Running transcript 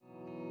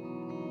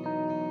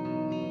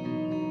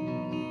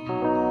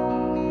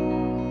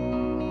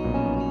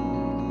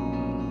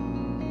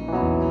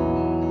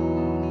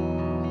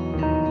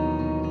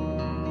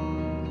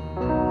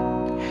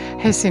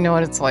Hey, so you know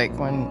what it's like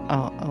when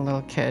a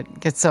little kid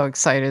gets so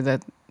excited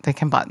that they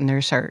can button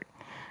their shirt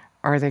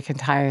or they can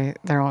tie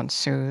their own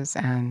shoes.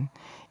 And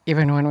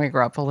even when we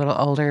grow up a little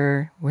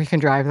older, we can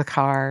drive the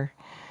car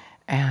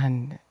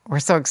and we're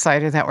so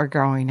excited that we're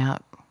growing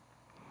up.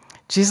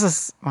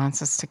 Jesus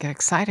wants us to get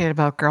excited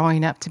about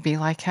growing up to be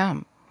like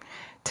him,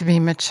 to be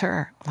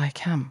mature like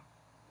him.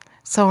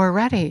 So we're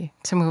ready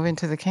to move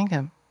into the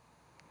kingdom.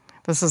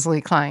 This is Lee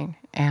Klein,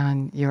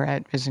 and you're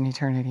at Vision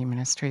Eternity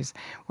Ministries,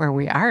 where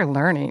we are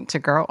learning to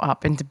grow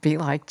up and to be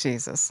like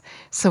Jesus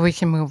so we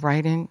can move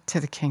right into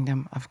the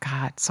kingdom of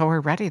God. So we're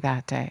ready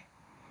that day.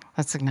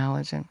 Let's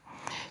acknowledge him.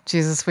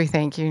 Jesus, we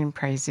thank you and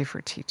praise you for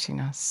teaching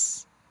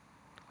us.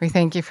 We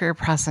thank you for your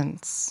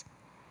presence.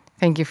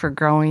 Thank you for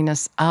growing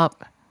us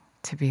up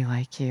to be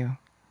like you.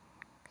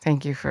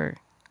 Thank you for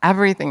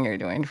everything you're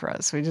doing for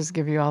us. We just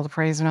give you all the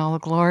praise and all the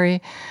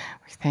glory.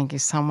 We thank you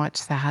so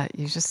much that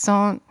you just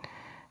don't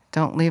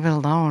leave it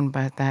alone,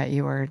 but that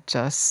you are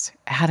just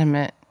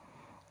adamant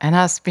and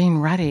us being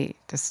ready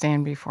to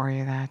stand before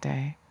you that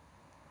day.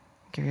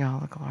 Give you all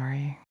the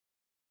glory.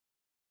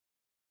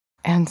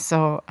 And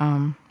so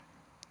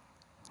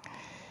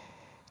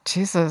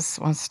Jesus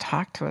wants to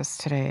talk to us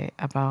today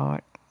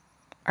about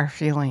our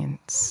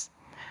feelings,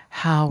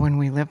 how when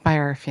we live by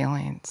our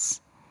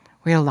feelings,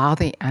 we allow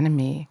the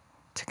enemy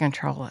to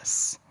control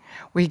us.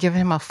 We give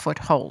him a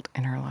foothold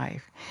in our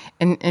life.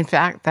 And in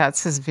fact,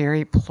 that's his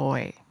very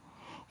ploy.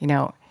 You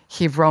know,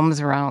 he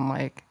roams around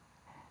like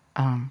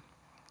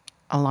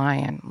a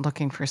lion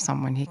looking for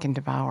someone he can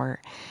devour.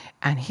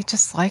 And he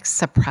just likes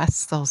to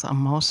press those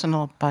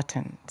emotional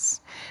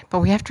buttons. But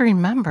we have to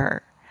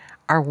remember,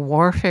 our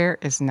warfare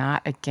is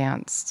not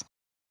against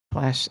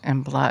flesh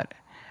and blood.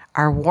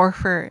 Our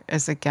warfare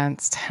is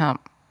against him.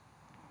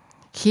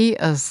 He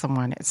is the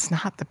one, it's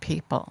not the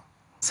people.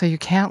 So you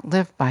can't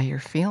live by your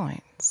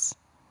feelings.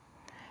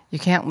 You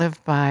can't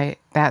live by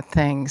that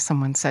thing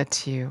someone said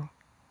to you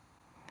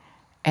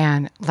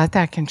and let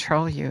that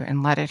control you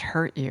and let it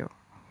hurt you.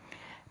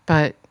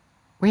 But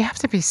we have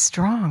to be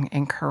strong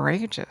and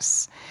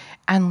courageous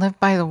and live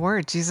by the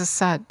word. Jesus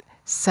said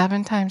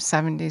 7 times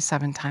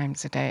 77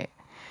 times a day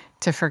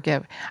to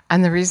forgive.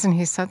 And the reason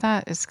he said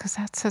that is because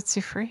that sets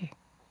you free.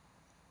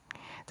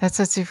 That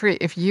sets you free.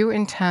 If you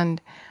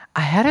intend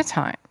ahead of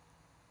time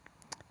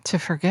to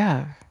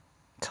forgive,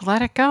 to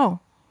let it go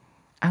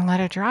and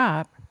let it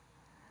drop,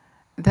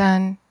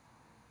 then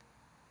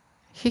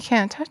he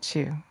can't touch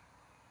you.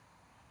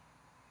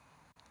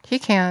 He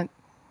can't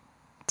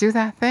do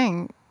that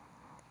thing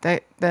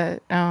that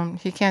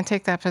he can't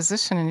take that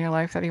position in your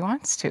life that he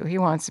wants to. He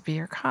wants to be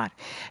your God.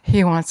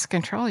 He wants to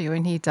control you,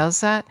 and he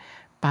does that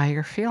by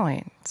your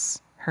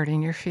feelings,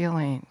 hurting your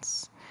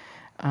feelings,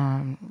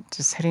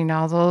 just hitting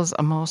all those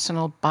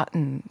emotional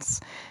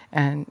buttons.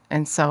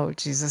 And so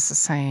Jesus is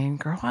saying,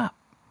 grow up,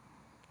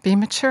 be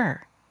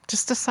mature,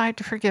 just decide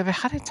to forgive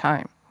ahead of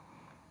time.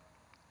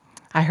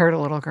 I heard a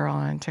little girl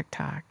on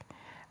TikTok,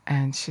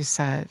 and she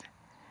said,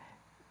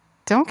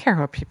 don't care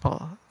what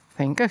people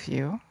think of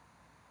you.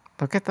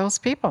 Look at those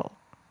people.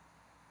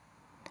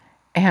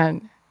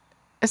 And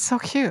it's so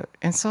cute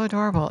and so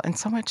adorable and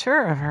so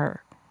mature of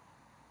her.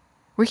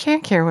 We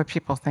can't care what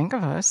people think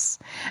of us.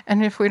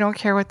 And if we don't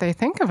care what they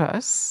think of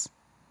us,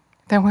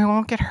 then we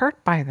won't get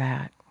hurt by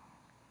that.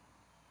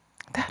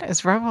 That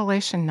is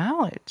revelation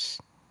knowledge.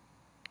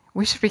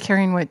 We should be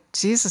caring what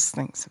Jesus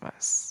thinks of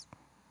us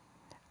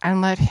and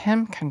let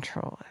him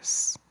control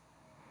us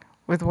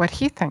with what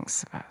he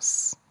thinks of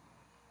us,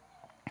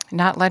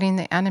 not letting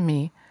the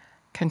enemy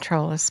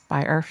control us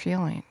by our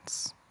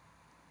feelings.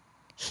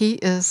 He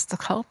is the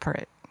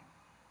culprit.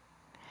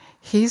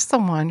 He's the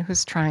one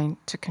who's trying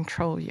to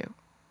control you.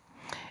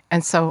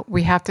 And so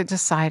we have to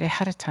decide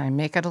ahead of time,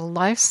 make it a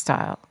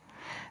lifestyle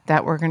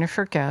that we're going to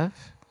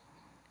forgive,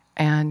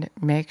 and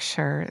make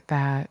sure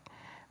that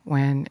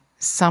when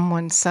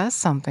someone says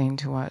something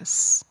to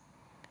us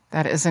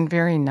that isn't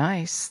very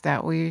nice,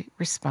 that we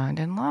respond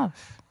in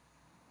love.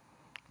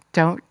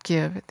 Don't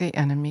give the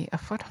enemy a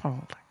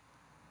foothold.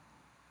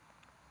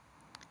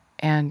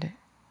 And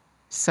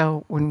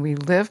so when we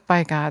live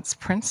by God's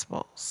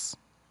principles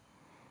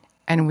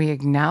and we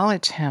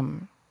acknowledge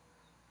him,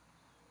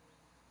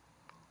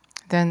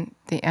 then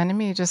the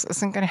enemy just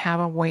isn't going to have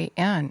a way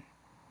in.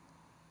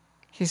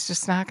 He's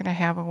just not going to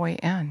have a way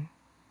in.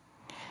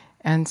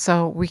 And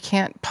so we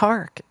can't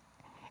park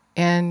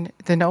in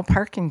the no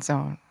parking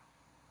zone.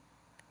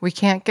 We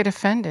can't get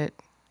offended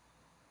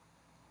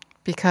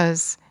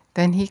because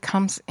then he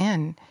comes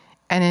in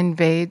and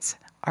invades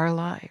our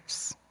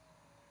lives.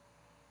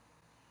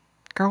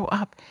 Grow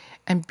up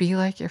and be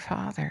like your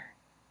Father.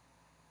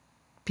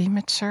 Be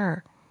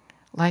mature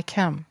like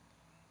him.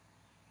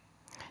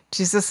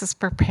 Jesus is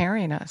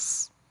preparing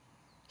us.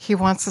 He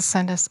wants to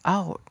send us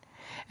out.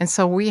 And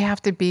so we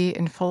have to be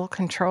in full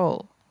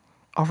control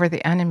over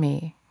the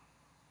enemy.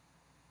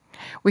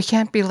 We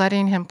can't be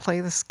letting him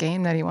play this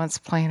game that he wants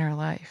to play in our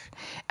life.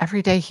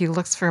 Every day he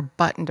looks for a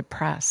button to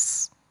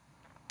press.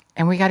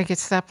 And we got to get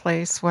to that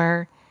place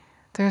where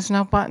there's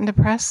no button to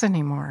press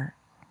anymore.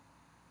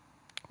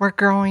 We're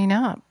growing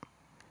up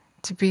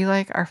to be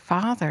like our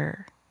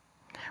Father.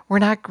 We're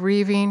not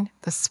grieving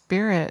the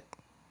Spirit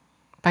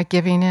by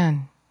giving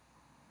in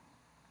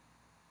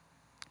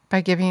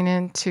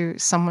to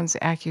someone's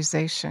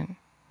accusation.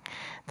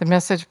 The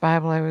Message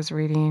Bible I was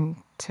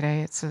reading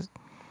today, it says,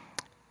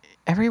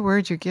 every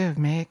word you give,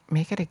 make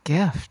it a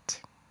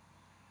gift.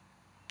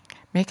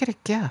 Make it a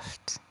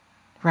gift,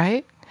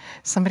 right?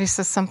 Somebody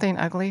says something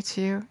ugly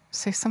to you,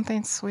 say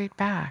something sweet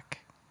back.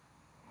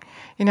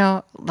 You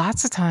know,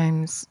 lots of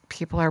times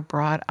people are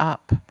brought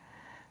up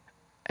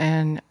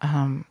in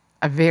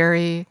a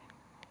very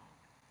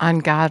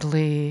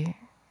ungodly,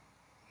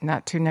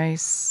 not too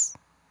nice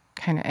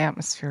kind of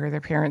atmosphere.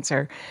 Their parents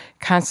are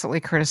constantly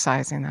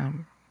criticizing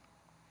them.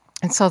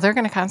 And so they're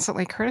going to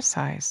constantly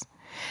criticize.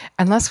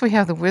 Unless we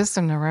have the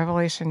wisdom, the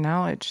revelation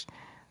knowledge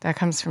that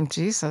comes from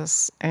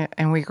Jesus,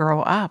 and we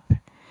grow up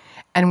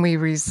and we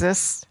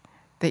resist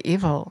the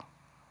evil,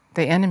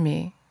 the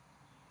enemy,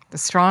 the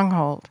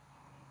stronghold,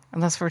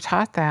 unless we're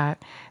taught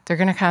that, they're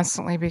going to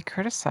constantly be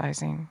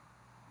criticizing.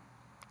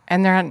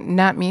 And they're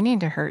not meaning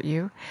to hurt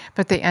you,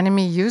 but the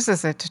enemy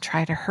uses it to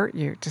try to hurt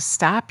you, to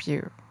stop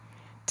you,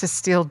 to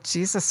steal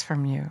Jesus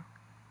from you,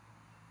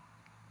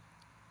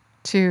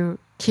 to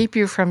keep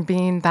you from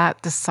being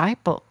that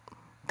disciple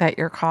that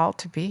you're called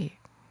to be.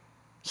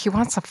 He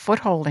wants a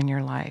foothold in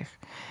your life.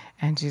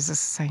 And Jesus is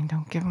saying,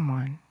 don't give him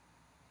one.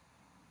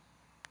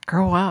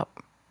 Grow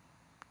up.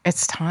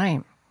 It's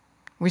time.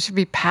 We should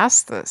be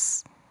past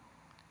this.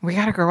 We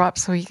got to grow up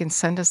so he can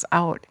send us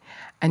out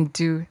and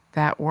do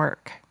that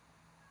work.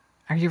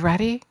 Are you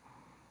ready?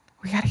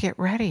 We got to get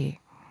ready.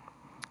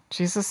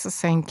 Jesus is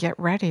saying, get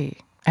ready.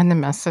 And the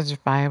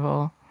Message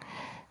Bible,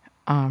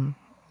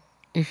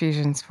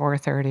 Ephesians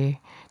 4:30,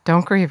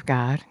 don't grieve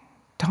God.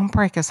 Don't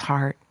break his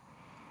heart.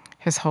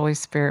 His Holy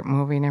Spirit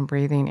moving and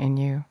breathing in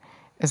you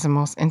is the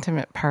most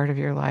intimate part of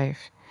your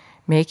life,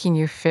 making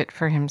you fit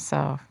for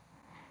himself.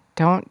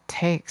 Don't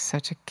take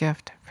such a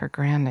gift for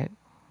granted.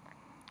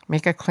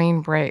 Make a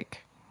clean break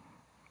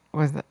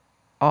with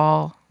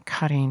all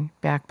cutting,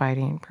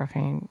 backbiting,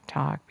 profane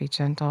talk. Be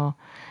gentle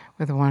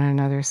with one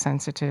another,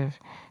 sensitive.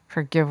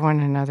 Forgive one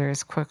another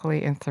as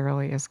quickly and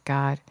thoroughly as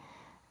God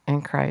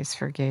in Christ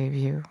forgave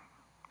you.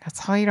 That's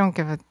how you don't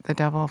give the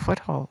devil a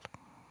foothold.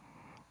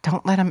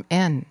 Don't let him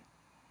in.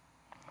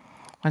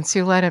 Once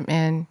you let him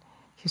in,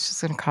 he's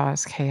just going to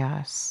cause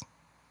chaos,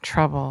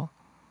 trouble.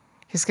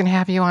 He's going to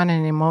have you on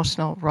an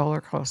emotional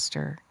roller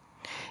coaster.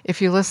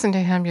 If you listen to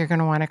him, you're going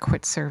to want to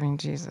quit serving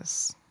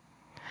Jesus.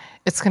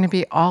 It's going to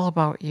be all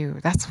about you.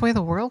 That's the way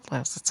the world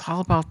lives. It's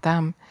all about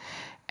them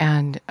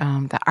and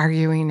the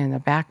arguing and the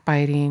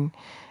backbiting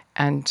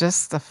and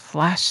just the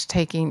flesh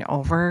taking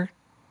over.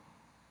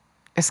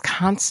 It's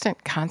constant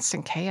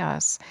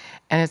chaos.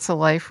 And it's a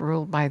life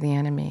ruled by the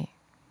enemy.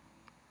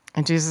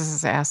 And Jesus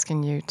is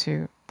asking you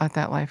to let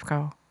that life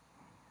go.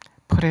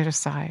 Put it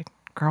aside.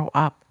 Grow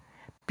up.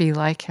 Be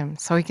like him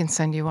so he can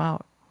send you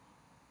out.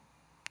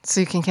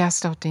 So you can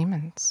cast out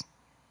demons.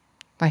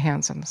 Lay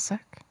hands on the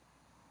sick.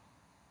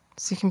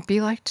 So you can be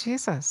like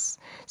Jesus.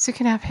 So you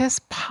can have his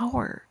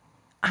power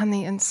on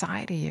the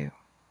inside of you.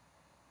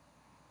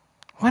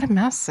 What a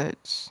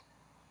message.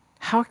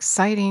 How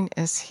exciting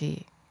is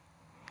he?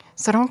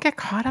 So don't get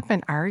caught up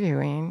in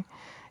arguing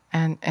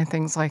and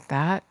things like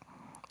that.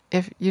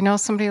 If you know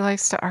somebody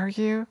likes to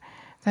argue,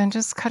 then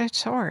just cut it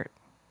short.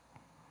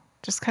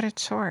 Just cut it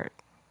short.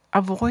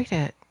 Avoid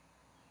it.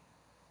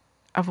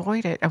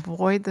 Avoid it.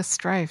 Avoid the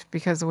strife,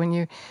 because when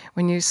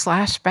you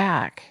slash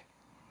back,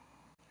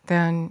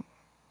 then,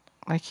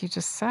 like he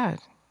just said,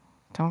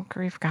 don't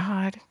grieve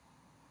God.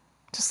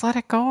 Just let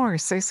it go or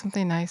say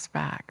something nice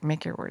back.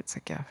 Make your words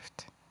a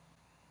gift.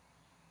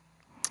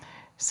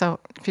 So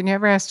if you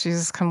never asked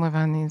Jesus to come live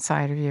on the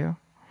inside of you,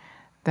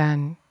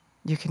 then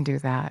you can do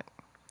that.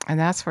 And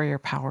that's where your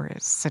power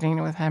is,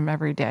 sitting with him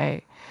every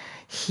day,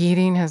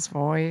 heeding his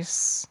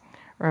voice.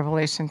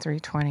 Revelation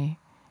 3:20,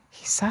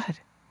 he said,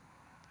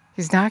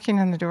 he's knocking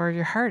on the door of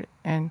your heart.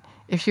 And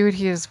if you would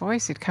heed his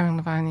voice, he'd come and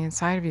live on the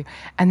inside of you.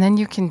 And then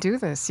you can do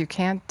this. You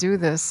can't do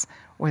this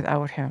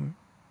without him.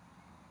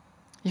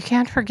 You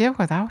can't forgive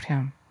without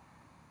him.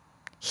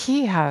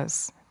 He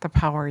has the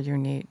power you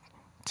need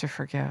to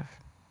forgive.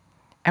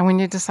 And when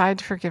you decide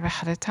to forgive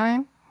ahead of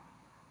time,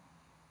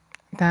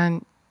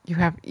 then you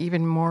have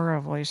even more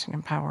revelation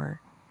and power.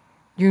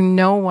 You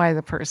know why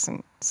the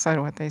person said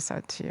what they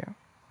said to you.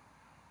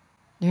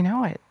 You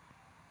know it.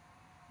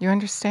 You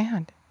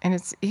understand. And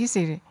it's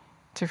easy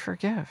to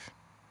forgive.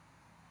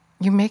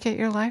 You make it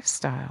your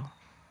lifestyle.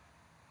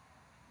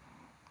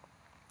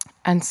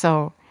 And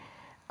so,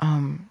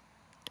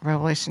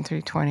 Revelation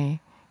 3:20,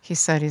 he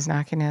said he's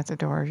knocking at the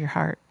door of your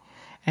heart.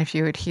 And if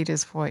you would heed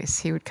his voice,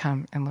 he would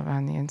come and live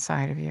on the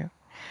inside of you.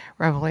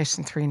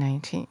 Revelation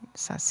 3:19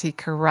 says he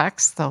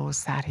corrects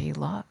those that he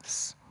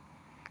loves.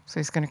 So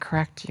he's going to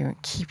correct you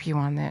and keep you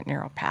on that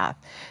narrow path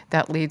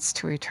that leads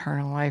to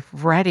eternal life,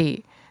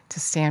 ready to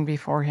stand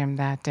before him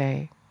that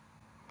day.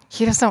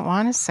 He doesn't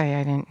want to say,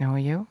 I didn't know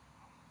you.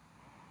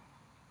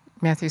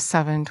 Matthew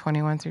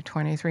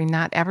 7:21-23.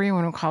 Not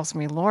everyone who calls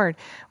me Lord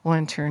will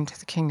enter into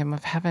the kingdom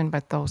of heaven,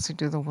 but those who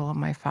do the will of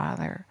my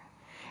Father.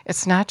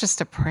 It's not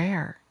just a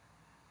prayer.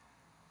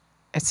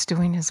 It's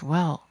doing his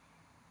will.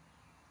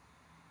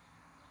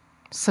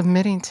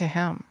 Submitting to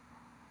him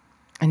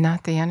and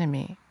not the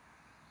enemy.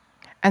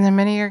 And then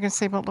many are going to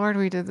say, but Lord,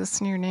 we did this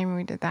in your name and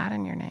we did that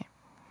in your name.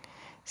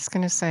 He's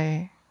going to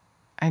say,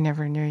 I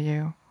never knew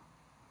you,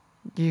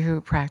 you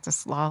who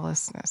practice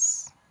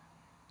lawlessness.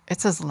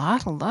 It's his law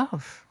to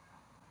love.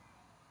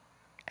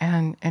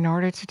 And in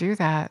order to do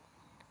that,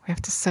 we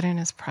have to sit in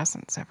his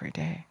presence every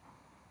day.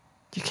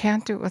 You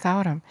can't do it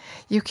without him.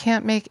 You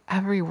can't make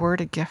every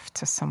word a gift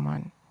to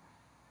someone.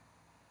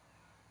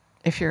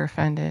 If you're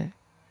offended,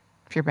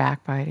 if you're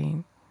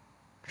backbiting,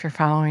 if you're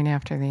following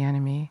after the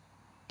enemy,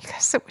 you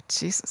gotta sit with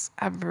Jesus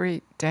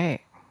every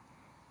day.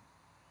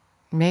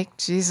 Make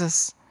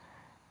Jesus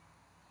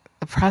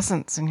the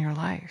presence in your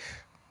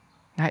life,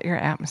 not your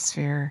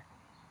atmosphere,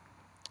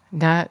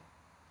 not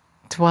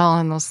dwell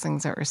on those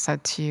things that were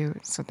said to you.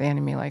 It's what the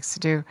enemy likes to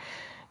do.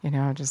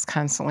 Just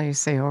constantly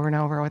say over and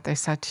over what they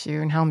said to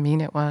you and how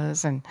mean it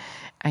was and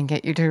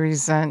get you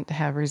to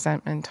have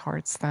resentment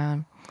towards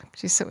them.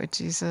 But you sit with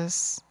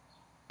Jesus,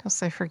 he'll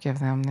say, forgive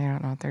them. They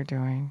don't know what they're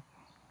doing.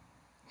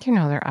 You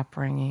know their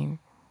upbringing.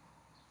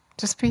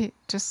 Just be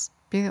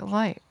the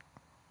light.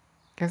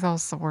 Give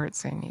those the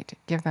words they need.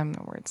 Give them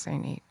the words they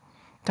need.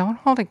 Don't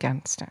hold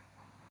against it.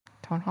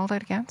 Don't hold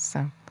it against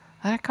them.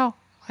 Let it go.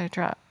 Let it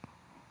drop.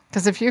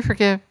 Because if you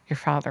forgive, your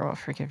Father will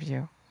forgive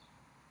you.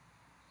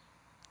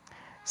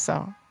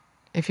 So,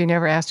 if you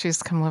never asked Jesus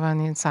to come live on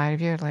the inside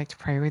of you, I'd like to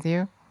pray with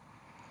you.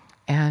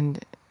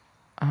 And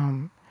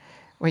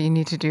what you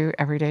need to do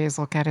every day is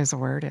look at his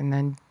word and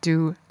then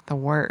do the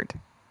word.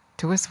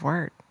 Do his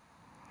word.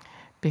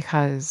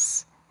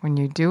 Because when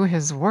you do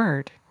his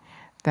word,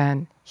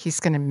 then he's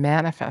going to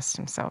manifest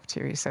himself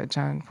to you. He said,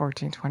 John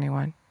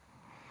 14:21.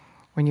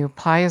 When you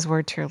apply his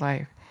word to your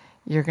life,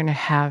 you're going to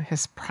have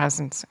his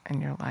presence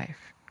in your life.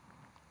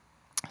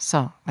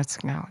 So let's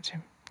acknowledge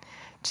him.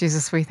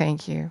 Jesus, we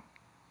thank you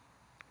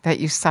that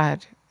you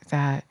said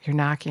that you're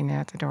knocking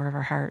at the door of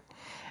our heart,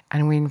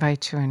 and we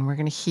invite you in. We're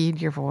going to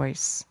heed your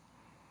voice.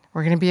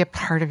 We're going to be a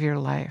part of your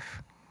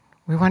life.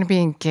 We want to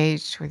be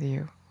engaged with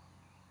you.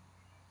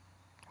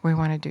 We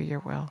want to do your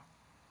will.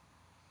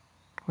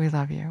 We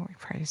love you. We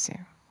praise you.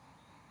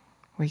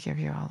 We give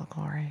you all the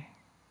glory.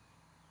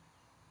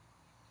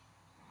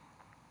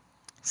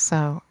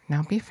 So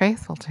now be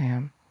faithful to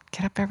him.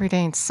 Get up every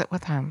day and sit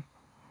with him.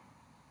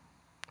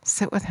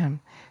 Sit with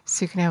him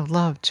so you can have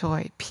love,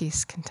 joy,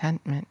 peace,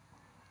 contentment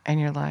in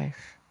your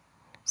life.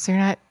 So you're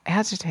not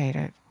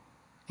agitated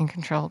and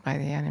controlled by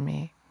the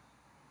enemy.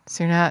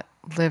 So you're not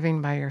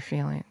living by your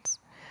feelings,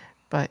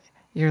 but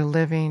you're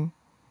living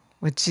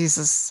with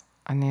Jesus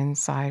on the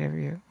inside of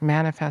you,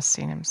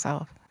 manifesting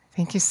himself.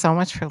 Thank you so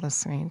much for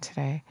listening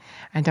today.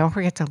 And don't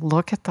forget to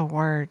look at the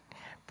word,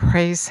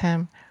 praise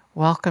him,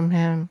 welcome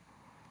him,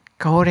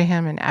 go to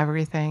him in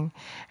everything,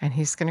 and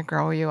he's going to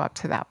grow you up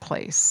to that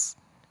place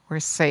where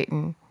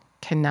Satan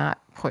cannot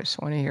push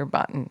one of your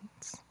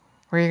buttons,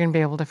 where you're going to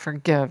be able to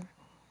forgive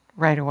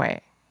right away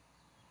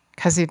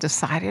because you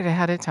decided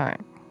ahead of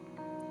time.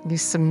 You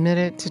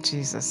submitted to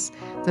Jesus.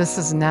 This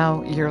is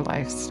now your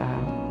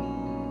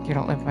lifestyle. You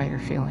don't live by your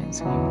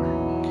feelings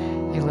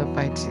anymore. You live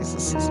by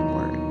Jesus'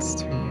 words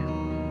to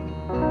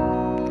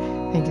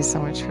you. Thank you so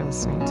much for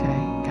listening today.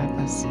 God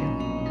bless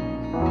you.